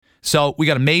So we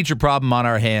got a major problem on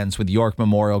our hands with York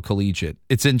Memorial Collegiate.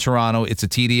 It's in Toronto. It's a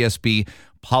TDSB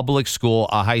public school,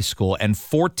 a high school, and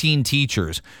 14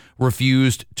 teachers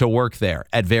refused to work there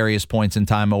at various points in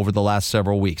time over the last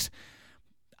several weeks.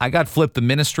 I got flipped the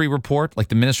ministry report, like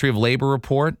the Ministry of Labor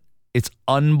report. It's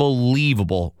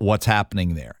unbelievable what's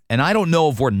happening there. And I don't know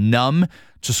if we're numb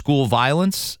to school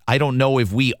violence. I don't know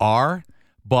if we are,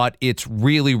 but it's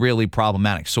really, really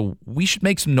problematic. So we should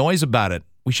make some noise about it.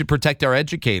 We should protect our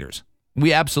educators.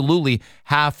 We absolutely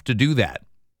have to do that.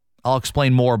 I'll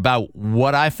explain more about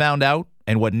what I found out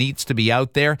and what needs to be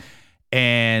out there.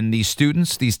 And these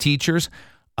students, these teachers,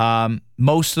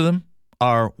 most of them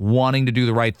are wanting to do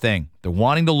the right thing. They're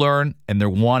wanting to learn and they're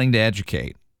wanting to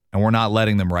educate. And we're not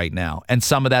letting them right now. And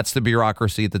some of that's the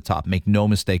bureaucracy at the top. Make no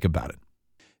mistake about it.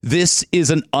 This is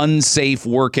an unsafe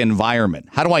work environment.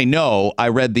 How do I know? I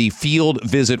read the field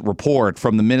visit report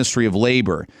from the Ministry of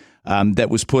Labor that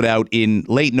was put out in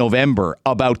late November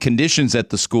about conditions at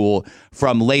the school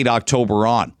from late October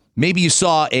on. Maybe you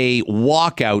saw a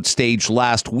walkout staged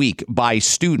last week by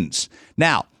students.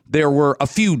 Now, there were a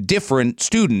few different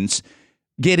students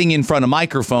getting in front of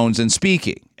microphones and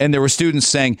speaking. And there were students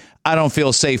saying, I don't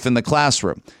feel safe in the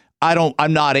classroom.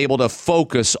 I'm not able to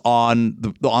focus on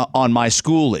my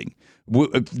schooling.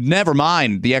 Never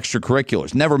mind the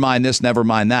extracurriculars. Never mind this, never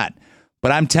mind that.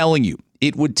 But I'm telling you,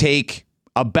 it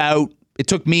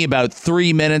took me about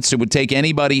 3 minutes. It would take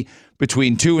anybody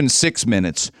between 2 and 6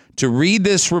 minutes to read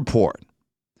this report.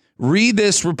 Read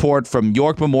this report from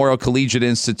York Memorial Collegiate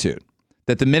Institute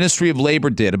that the Ministry of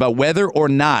Labor did about whether or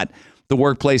not the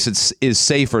workplace is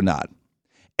safe or not.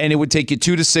 And it would take you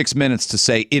 2 to 6 minutes to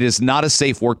say it is not a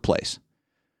safe workplace.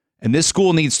 And this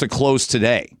school needs to close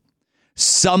today.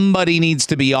 Somebody needs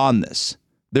to be on this.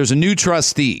 There's a new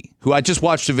trustee who I just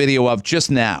watched a video of just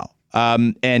now.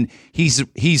 And he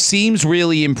seems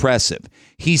really impressive.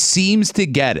 He seems to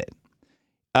get it.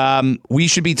 We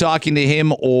should be talking to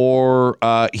him, or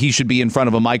he should be in front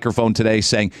of a microphone today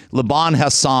saying, Laban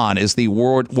Hassan is the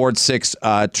Ward 6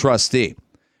 trustee.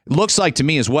 It looks like to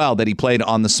me as well that he played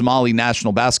on the Somali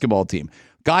national basketball team.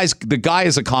 The guy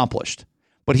is accomplished,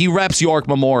 but he reps York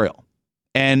Memorial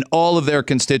and all of their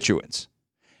constituents.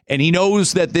 And he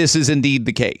knows that this is indeed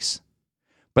the case.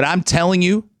 But I'm telling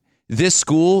you, this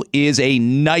school is a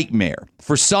nightmare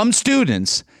for some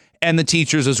students and the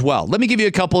teachers as well. Let me give you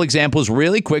a couple examples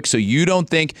really quick so you don't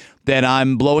think that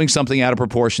I'm blowing something out of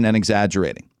proportion and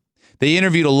exaggerating. They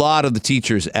interviewed a lot of the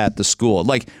teachers at the school.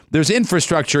 Like, there's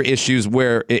infrastructure issues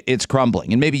where it's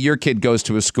crumbling. And maybe your kid goes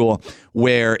to a school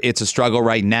where it's a struggle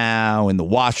right now and the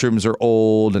washrooms are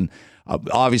old. And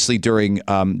obviously during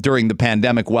the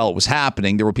pandemic, while it was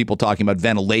happening, there were people talking about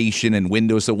ventilation and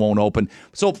windows that won't open.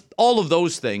 So all of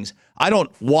those things, I don't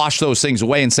wash those things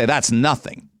away and say that's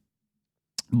nothing.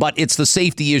 But it's the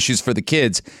safety issues for the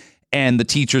kids and the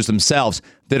teachers themselves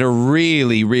that are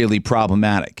really, really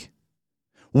problematic.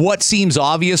 What seems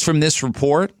obvious from this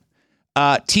report?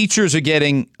 Teachers are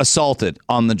getting assaulted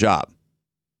on the job.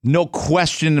 No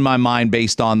question in my mind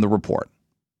based on the report.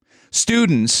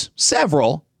 Students,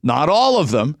 several, not all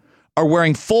of them, are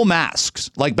wearing full masks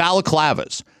like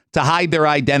balaclavas to hide their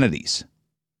identities.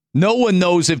 No one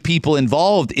knows if people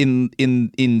involved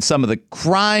in some of the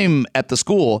crime at the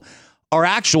school are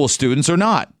actual students or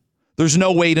not. There's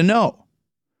no way to know.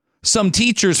 Some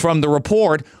teachers from the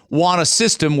report want a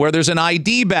system where there's an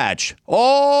ID badge.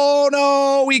 Oh,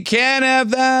 no, we can't have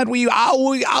that.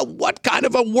 What kind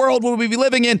of a world would we be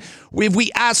living in if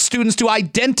we ask students to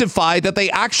identify that they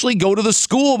actually go to the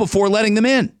school before letting them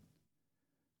in?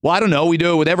 Well, I don't know. We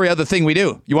do it with every other thing we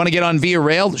do. You want to get on Via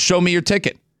Rail? Show me your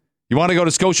ticket. You want to go to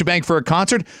Scotiabank for a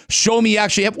concert? Show me you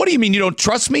actually have. What do you mean you don't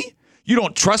trust me? You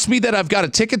don't trust me that I've got a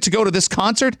ticket to go to this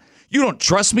concert? You don't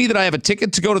trust me that I have a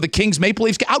ticket to go to the Kings Maple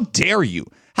Leafs? How dare you?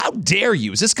 How dare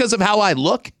you? Is this because of how I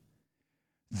look?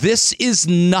 This is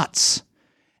nuts.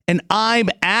 And I'm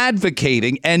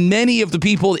advocating, and many of the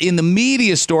people in the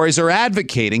media stories are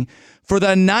advocating for the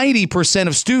 90%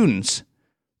 of students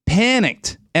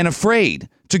panicked and afraid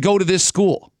to go to this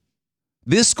school.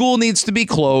 This school needs to be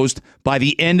closed by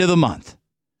the end of the month.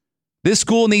 This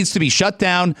school needs to be shut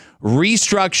down,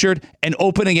 restructured, and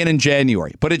open again in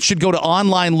January. But it should go to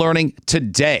online learning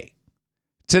today.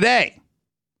 Today.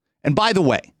 And by the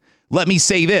way, let me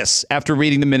say this after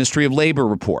reading the Ministry of Labor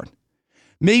report.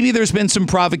 Maybe there's been some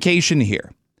provocation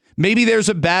here. Maybe there's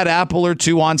a bad apple or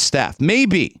two on staff.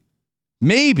 Maybe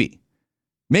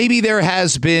there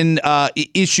has been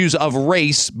issues of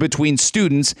race between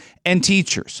students and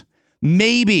teachers.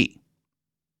 Maybe.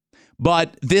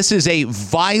 But this is a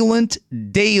violent,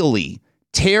 daily,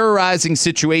 terrorizing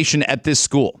situation at this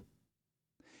school.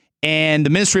 And the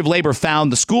Ministry of Labor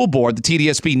found the school board, the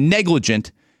TDSB,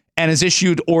 negligent and has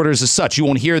issued orders as such. You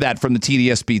won't hear that from the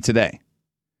TDSB today.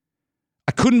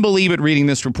 I couldn't believe it reading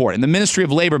this report. And the Ministry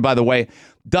of Labor, by the way,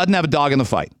 doesn't have a dog in the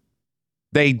fight.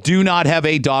 They do not have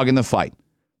a dog in the fight.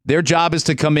 Their job is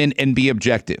to come in and be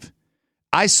objective.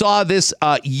 I saw this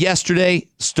yesterday,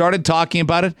 started talking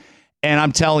about it, and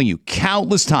I'm telling you,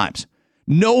 countless times,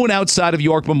 no one outside of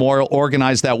York Memorial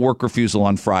organized that work refusal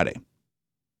on Friday.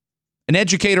 An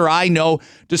educator I know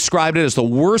described it as the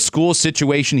worst school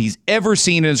situation he's ever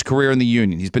seen in his career in the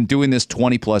union. He's been doing this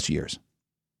 20 plus years.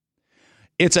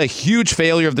 It's a huge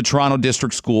failure of the Toronto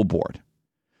District School Board.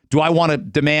 Do I want to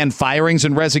demand firings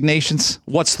and resignations?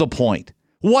 What's the point?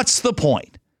 What's the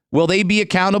point? Will they be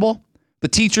accountable? The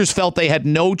teachers felt they had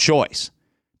no choice.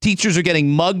 Teachers are getting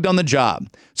mugged on the job.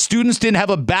 Students didn't have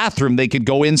a bathroom they could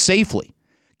go in safely.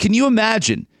 Can you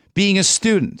imagine being a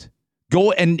student,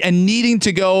 go and needing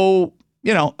to go,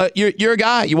 you're a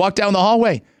guy, you walk down the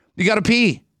hallway, you got to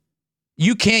pee.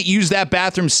 You can't use that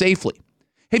bathroom safely.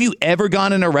 Have you ever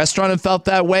gone in a restaurant and felt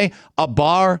that way? A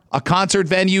bar, a concert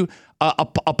venue, a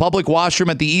public washroom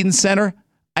at the Eden Center?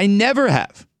 I never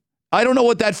have. I don't know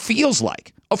what that feels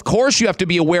like. Of course, you have to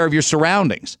be aware of your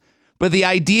surroundings. But the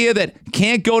idea that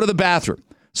can't go to the bathroom.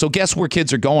 So guess where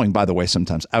kids are going, by the way,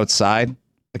 sometimes? Outside,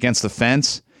 against the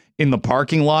fence, in the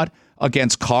parking lot,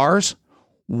 against cars.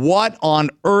 What on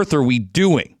earth are we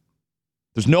doing?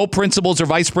 There's no principals or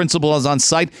vice principals on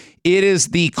site. It is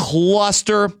the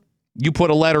cluster, you put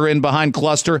a letter in behind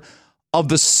cluster, of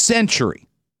the century.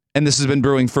 And this has been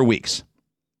brewing for weeks.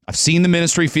 I've seen the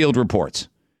ministry field reports.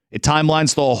 It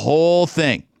timelines the whole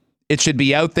thing. It should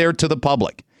be out there to the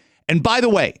public. And by the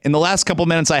way, in the last couple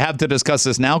minutes, I have to discuss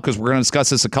this now because we're going to discuss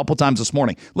this a couple times this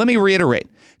morning. Let me reiterate.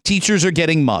 Teachers are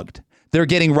getting mugged. They're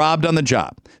getting robbed on the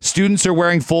job. Students are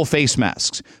wearing full face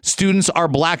masks. Students are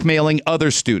blackmailing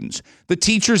other students. The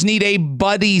teachers need a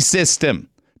buddy system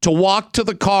to walk to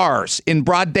the cars in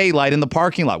broad daylight in the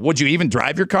parking lot. Would you even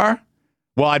drive your car?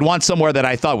 Well, I'd want somewhere that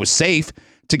I thought was safe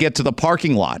to get to the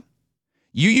parking lot.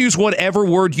 You use whatever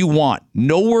word you want.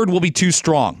 No word will be too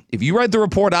strong. If you read the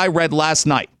report I read last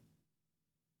night.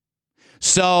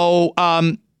 So,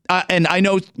 and I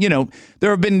know,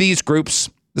 there have been these groups.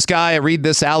 This guy, I read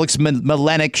this, Alex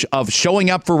Malenik of Showing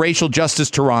Up for Racial Justice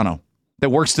Toronto, that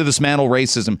works to dismantle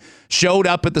racism, showed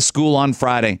up at the school on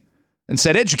Friday and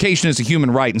said education is a human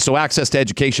right, and so access to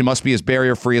education must be as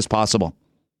barrier-free as possible.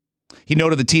 He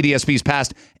noted the TDSB's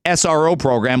past SRO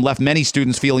program left many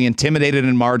students feeling intimidated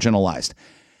and marginalized.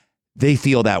 They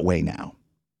feel that way now.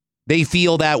 They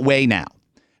feel that way now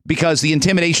because the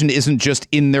intimidation isn't just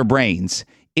in their brains.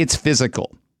 It's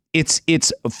physical. It's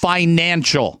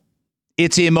financial.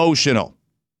 It's emotional.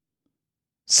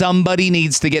 Somebody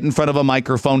needs to get in front of a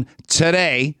microphone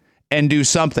today and do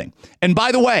something. And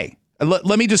by the way,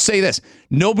 let me just say this.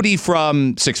 Nobody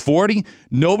from 640,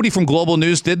 nobody from Global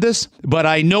News did this, but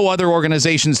I know other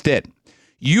organizations did.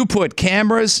 You put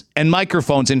cameras and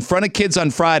microphones in front of kids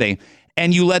on Friday,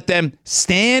 and you let them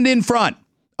stand in front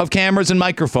of cameras and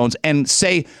microphones and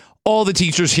say, all the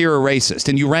teachers here are racist,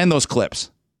 and you ran those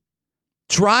clips.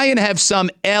 Try and have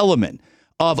some element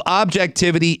of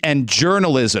objectivity and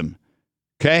journalism,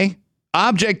 okay?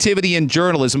 Objectivity and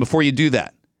journalism before you do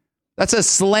that. That's a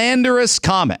slanderous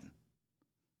comment.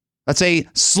 That's a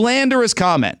slanderous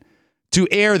comment to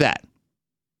air that.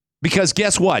 Because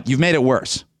guess what? You've made it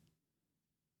worse.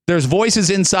 There's voices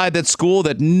inside that school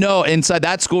inside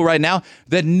that school right now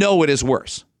that know it is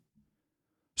worse.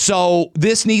 So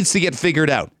this needs to get figured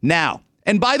out now.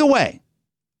 And by the way,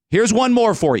 here's one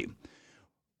more for you.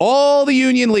 All the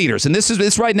union leaders, and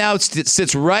this right now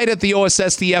sits right at the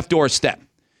OSSTF doorstep.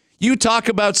 You talk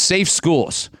about safe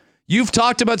schools. You've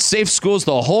talked about safe schools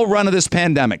the whole run of this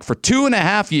pandemic for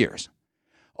 2.5 years.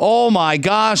 Oh my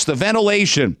gosh, the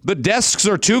ventilation. The desks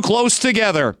are too close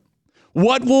together.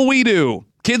 What will we do?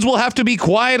 Kids will have to be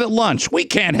quiet at lunch. We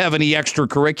can't have any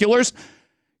extracurriculars.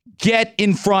 Get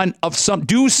in front of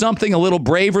do something a little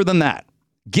braver than that.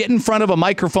 Get in front of a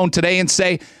microphone today and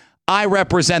say, I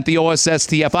represent the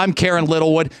OSSTF. I'm Karen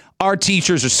Littlewood. Our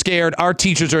teachers are scared. Our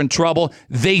teachers are in trouble.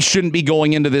 They shouldn't be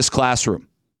going into this classroom.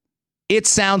 It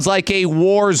sounds like a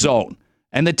war zone.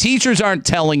 And the teachers aren't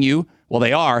telling you, well,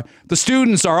 they are. The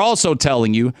students are also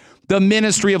telling you. The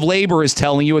Ministry of Labor is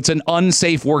telling you it's an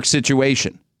unsafe work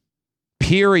situation.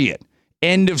 Period.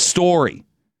 End of story.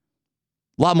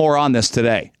 A lot more on this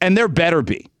today. And there better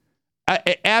be.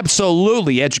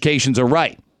 Absolutely, education's a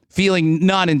right. Feeling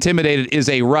non-intimidated is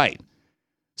a right.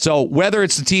 So whether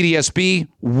it's the TDSB,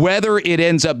 whether it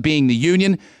ends up being the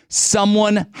union,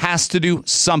 someone has to do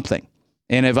something.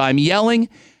 And if I'm yelling,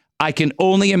 I can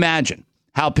only imagine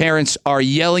how parents are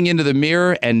yelling into the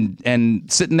mirror and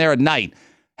sitting there at night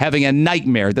having a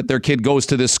nightmare that their kid goes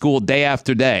to this school day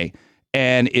after day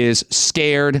and is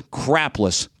scared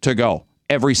crapless to go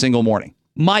every single morning.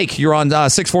 Mike, you're on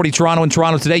 640 Toronto in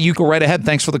Toronto today. You go right ahead.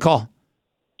 Thanks for the call.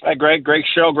 Hi, Greg. Great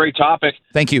show. Great topic.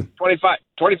 Thank you.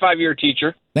 25-year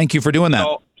teacher. Thank you for doing that.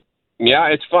 So, yeah,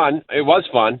 it's fun. It was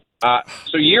fun.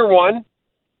 So year one,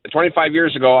 25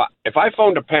 years ago, if I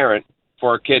phoned a parent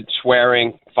for a kid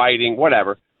swearing, fighting,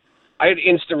 whatever, I had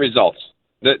instant results.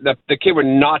 The kid would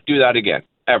not do that again,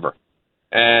 ever.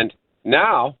 And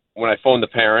now, when I phone the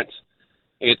parents,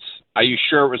 it's, are you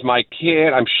sure it was my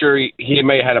kid? I'm sure he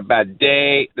may have had a bad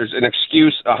day. There's an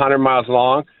excuse 100 miles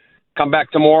long. Come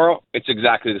back tomorrow, it's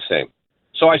exactly the same.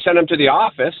 So I sent him to the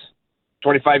office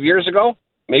 25 years ago,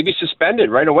 maybe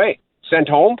suspended right away, sent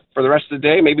home for the rest of the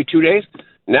day, maybe 2 days.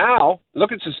 Now,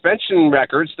 look at suspension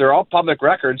records. They're all public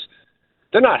records.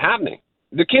 They're not happening.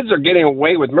 The kids are getting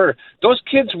away with murder. Those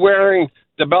kids wearing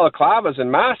the balaclavas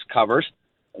and mask covers,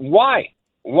 why?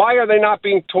 Why are they not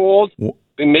being told,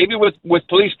 maybe with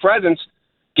police presence,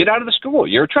 get out of the school?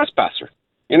 You're a trespasser.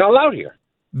 You're not allowed here.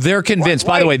 They're convinced.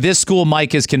 By the way, this school,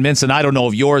 Mike, is convinced, and I don't know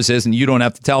if yours is, and you don't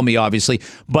have to tell me, obviously,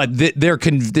 but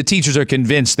the teachers are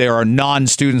convinced there are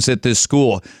non-students at this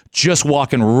school just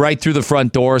walking right through the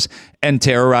front doors and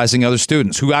terrorizing other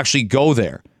students who actually go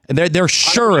there. And they're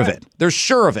sure 100%. Of it. They're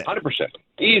sure of it. 100%.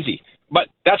 Easy. But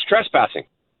that's trespassing.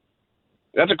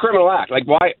 That's a criminal act. Like,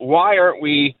 why aren't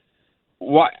we...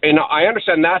 And I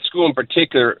understand that school in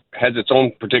particular has its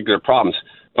own particular problems,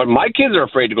 but my kids are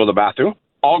afraid to go to the bathroom,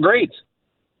 all grades.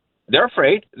 They're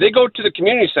afraid. They go to the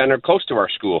community center close to our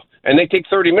school, and they take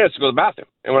 30 minutes to go to the bathroom.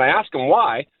 And when I ask them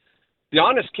why, the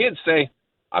honest kids say,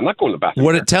 I'm not going to the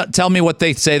bathroom. Tell me what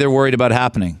they say they're worried about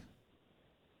happening.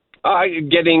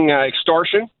 Getting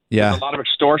extortion. Yeah. There's a lot of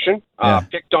extortion. Yeah.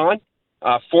 Picked on.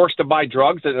 Forced to buy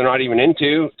drugs that they're not even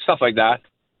into. Stuff like that.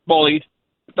 Bullied.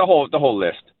 The whole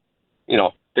list. You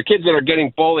know, the kids that are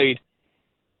getting bullied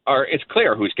it's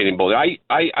clear who's getting bullied.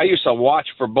 I used to watch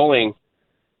for bullying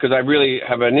because I really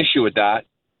have an issue with that,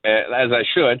 as I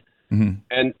should. Mm-hmm.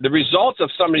 And the results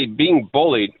of somebody being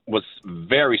bullied was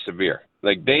very severe.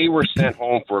 Like, they were sent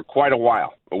home for quite a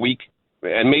while, a week,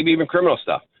 and maybe even criminal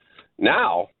stuff.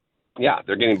 Now, yeah,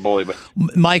 they're getting bullied. But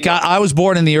Mike, I was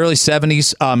born in the early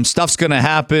 70s. Stuff's going to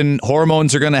happen.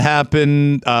 Hormones are going to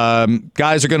happen.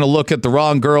 Guys are going to look at the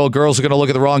wrong girl. Girls are going to look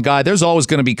at the wrong guy. There's always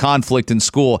going to be conflict in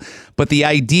school. But the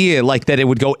idea, like, that it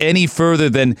would go any further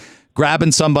than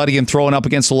grabbing somebody and throwing up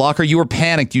against the locker, you were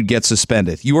panicked you'd get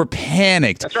suspended. You were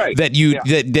panicked. That's right. that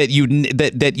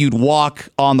you'd walk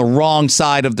on the wrong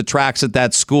side of the tracks at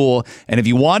that school. And if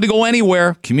you wanted to go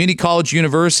anywhere, community college,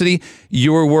 university,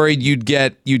 you were worried you'd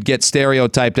get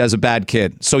stereotyped as a bad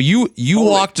kid. So you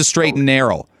walked a straight and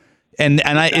narrow. And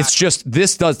exactly. It's just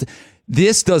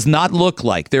this does not look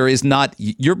like there is not.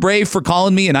 You're brave for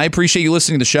calling me, and I appreciate you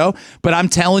listening to the show. But I'm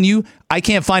telling you, I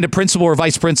can't find a principal or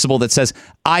vice principal that says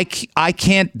I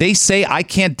can't. They say I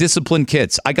can't discipline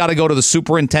kids. I got to go to the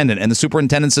superintendent, and the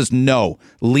superintendent says no.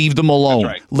 Leave them alone.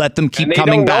 Right. Let them keep and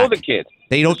coming back. They don't know the kids.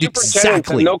 They don't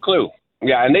exactly. Have no clue.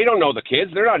 Yeah, and they don't know the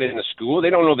kids. They're not in the school. They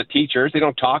don't know the teachers. They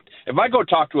don't talk. If I go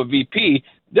talk to a VP,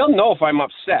 they'll know if I'm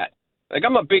upset. Like,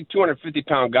 I'm a big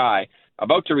 250-pound guy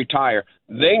about to retire.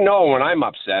 They know when I'm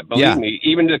upset. Believe me,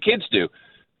 even the kids do.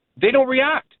 They don't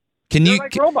react. They're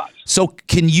like robots. So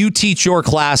can you teach your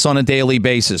class on a daily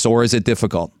basis, or is it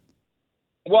difficult?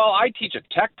 Well, I teach a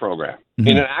tech program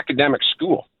in an academic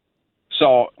school.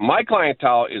 So my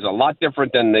clientele is a lot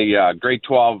different than the grade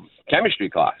 12 chemistry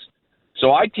class.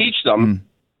 So I teach them,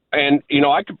 and,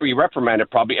 I could be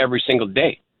reprimanded probably every single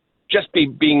day. Just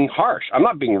being harsh. I'm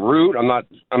not being rude. I'm not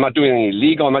doing anything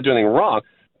illegal. I'm not doing anything wrong.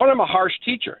 But I'm a harsh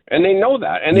teacher, and they know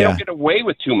that, and they don't get away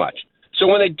with too much. So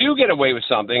when they do get away with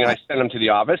something, and I send them to the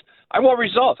office, I want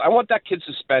results. I want that kid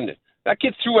suspended. That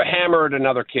kid threw a hammer at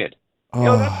another kid.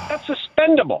 That's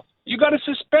suspendable. You got to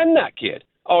suspend that kid.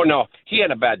 Oh no, he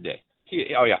had a bad day.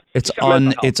 It's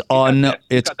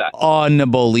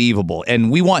unbelievable,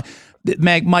 and we want.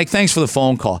 Mike, thanks for the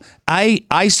phone call.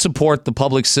 I support the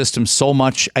public system so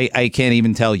much, I can't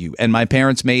even tell you. And my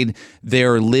parents made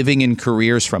their living and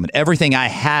careers from it. Everything I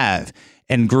have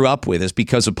and grew up with is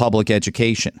because of public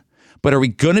education. But are we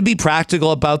going to be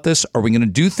practical about this? Are we going to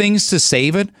do things to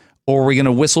save it? Or are we going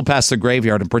to whistle past the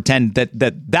graveyard and pretend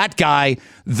that guy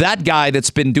that's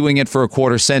been doing it for a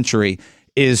quarter century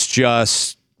is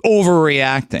just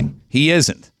overreacting? He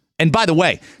isn't. And by the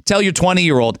way, tell your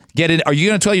 20-year-old, get in. Are you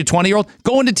going to tell your 20-year-old,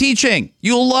 go into teaching?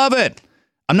 You'll love it.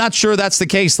 I'm not sure that's the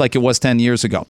case like it was 10 years ago.